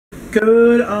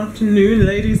Good afternoon,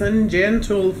 ladies and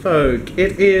gentlefolk.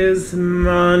 It is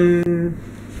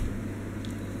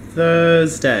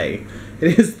Thursday.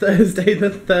 It is Thursday the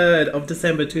 3rd of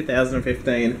December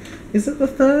 2015. Is it the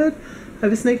 3rd? I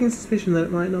have a sneaking suspicion that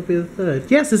it might not be the 3rd.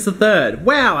 Yes, it's the 3rd.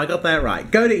 Wow, I got that right.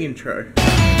 Go to intro.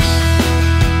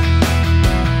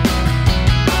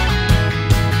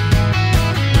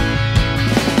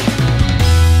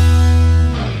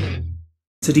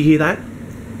 So do you hear that?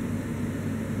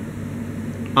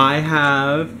 I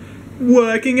have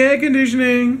working air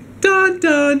conditioning. Dun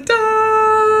dun dun.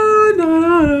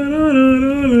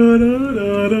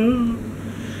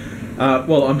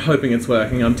 Well, I'm hoping it's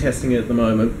working. I'm testing it at the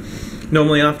moment.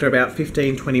 Normally after about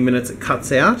 15-20 minutes it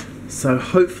cuts out, so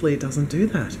hopefully it doesn't do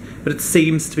that. But it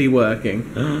seems to be working,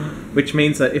 which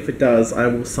means that if it does, I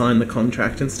will sign the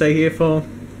contract and stay here for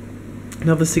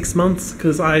another 6 months,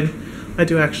 because I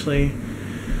do actually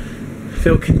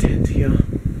feel content here.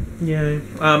 Yeah,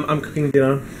 I'm cooking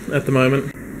dinner at the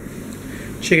moment.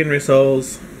 Chicken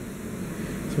rissoles,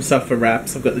 some stuff for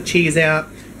wraps. I've got the cheese out,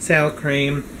 sour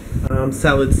cream,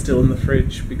 salad's still in the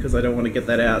fridge because I don't want to get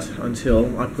that out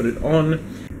until I put it on.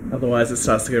 Otherwise it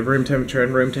starts to go room temperature,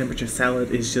 and room temperature salad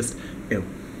is just ew.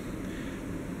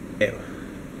 Ew.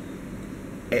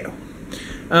 Ew.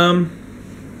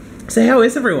 So how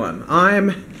is everyone?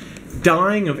 I'm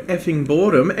dying of effing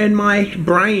boredom, and my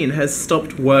brain has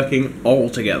stopped working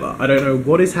altogether. I don't know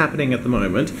what is happening at the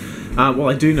moment. Well,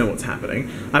 I do know what's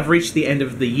happening. I've reached the end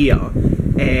of the year,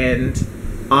 and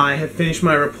I have finished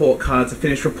my report cards. I've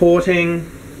finished reporting.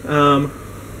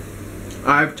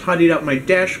 I've tidied up my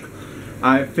desk.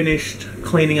 I've finished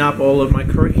cleaning up all of my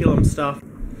curriculum stuff.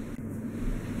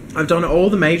 I've done all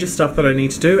the major stuff that I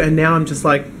need to do, and now I'm just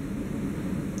like,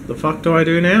 the fuck do I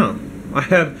do now? I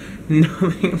have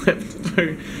nothing left to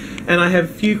do, and I have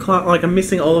few like I'm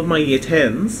missing all of my year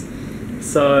 10s.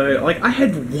 So like I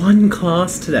had one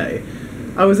class today.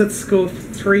 I was at school for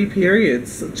 3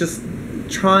 periods just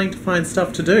trying to find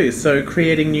stuff to do. So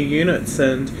creating new units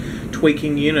and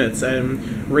tweaking units and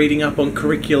reading up on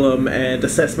curriculum and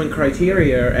assessment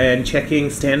criteria and checking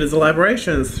standards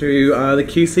elaborations through the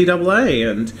QCAA,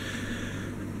 and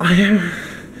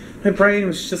my brain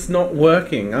was just not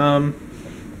working.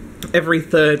 Every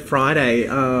 3rd Friday,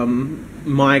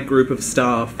 my group of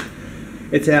staff,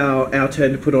 it's our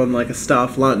turn to put on like a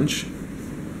staff lunch.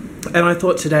 And I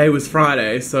thought today was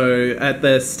Friday, so at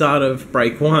the start of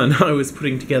break 1, I was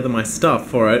putting together my stuff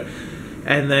for it.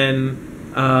 And then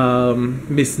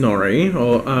Miss Norrie,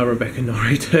 or Rebecca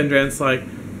Norrie, turned around and was like,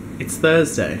 it's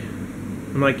Thursday.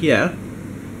 I'm like, yeah.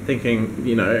 Thinking,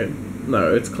 you know,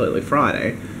 no, it's clearly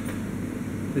Friday.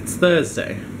 It's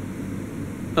Thursday.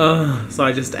 So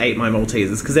I just ate my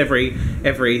Maltesers, because every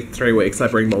 3 weeks I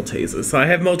bring Maltesers. So I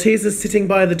have Maltesers sitting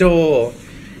by the door,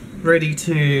 ready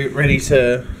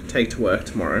to take to work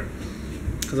tomorrow,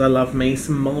 because I love me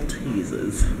some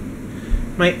Maltesers.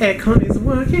 My aircon is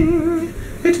working.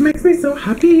 It makes me so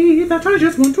happy that I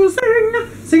just want to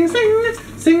sing, sing,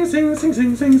 sing, sing, sing,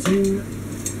 sing, sing, sing.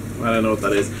 I don't know what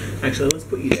that is. Actually, let's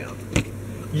put you down.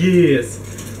 Yes.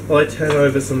 While I turn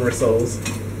over some rissoles.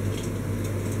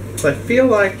 I feel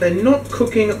like they're not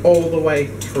cooking all the way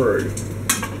through.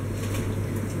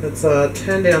 Let's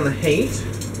turn down the heat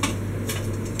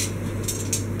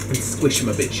and squish them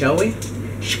a bit, shall we?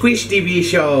 Squish the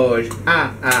bishots!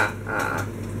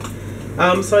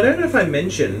 So I don't know if I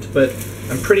mentioned, but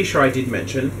I'm pretty sure I did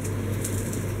mention.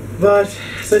 But,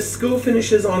 so school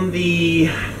finishes on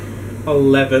the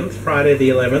 11th, Friday the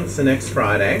 11th, so next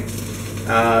Friday.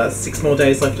 6 more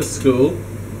days left of school.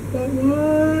 But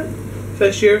what?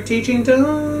 First year of teaching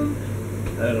done.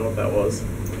 I don't know what that was.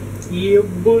 Yeah,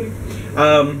 buddy.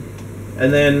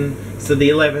 And then, so the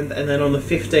 11th, and then on the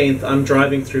 15th, I'm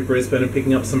driving through Brisbane and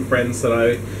picking up some friends that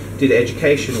I did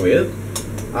education with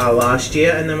last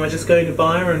year, and then we're just going to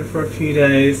Byron for a few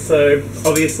days. So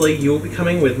obviously you'll be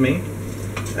coming with me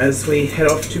as we head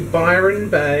off to Byron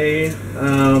Bay.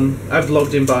 I've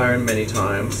vlogged in Byron many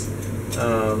times,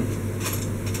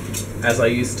 as I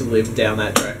used to live down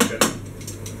that direction.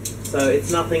 So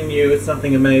it's nothing new, it's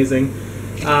nothing amazing,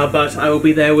 but I will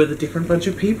be there with a different bunch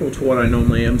of people to what I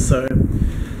normally am, so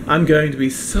I'm going to be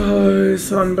so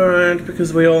sunburned,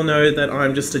 because we all know that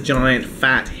I'm just a giant,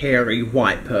 fat, hairy,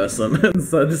 white person, and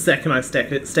so the second I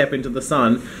step into the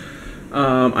sun,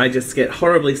 I just get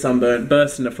horribly sunburned,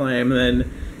 burst into flame, and then,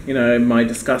 you know, my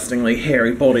disgustingly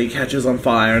hairy body catches on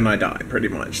fire and I die, pretty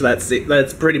much. That's it.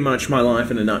 That's pretty much my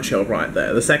life in a nutshell right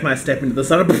there. The second I step into the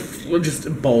sun, just a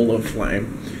bowl of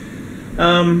flame.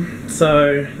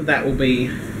 So that will be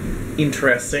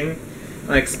interesting.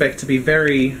 I expect to be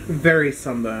very, very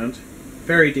sunburned,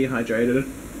 very dehydrated.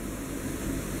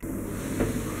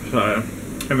 So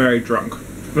I'm very drunk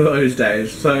for those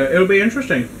days. So it'll be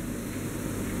interesting.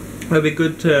 It'll be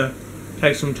good to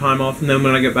take some time off, and then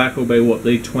when I get back, it'll be what,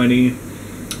 the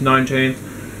 19th.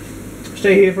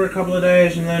 Stay here for a couple of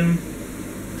days, and then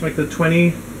like the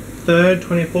 23rd,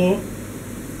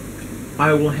 24th,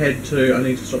 I will head to. I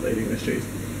need to stop eating this cheese.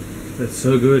 It's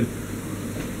so good.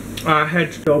 I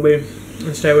head to Dolby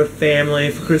and stay with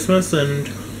family for Christmas, and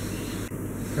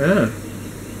yeah,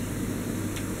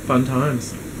 fun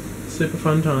times, super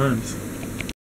fun times.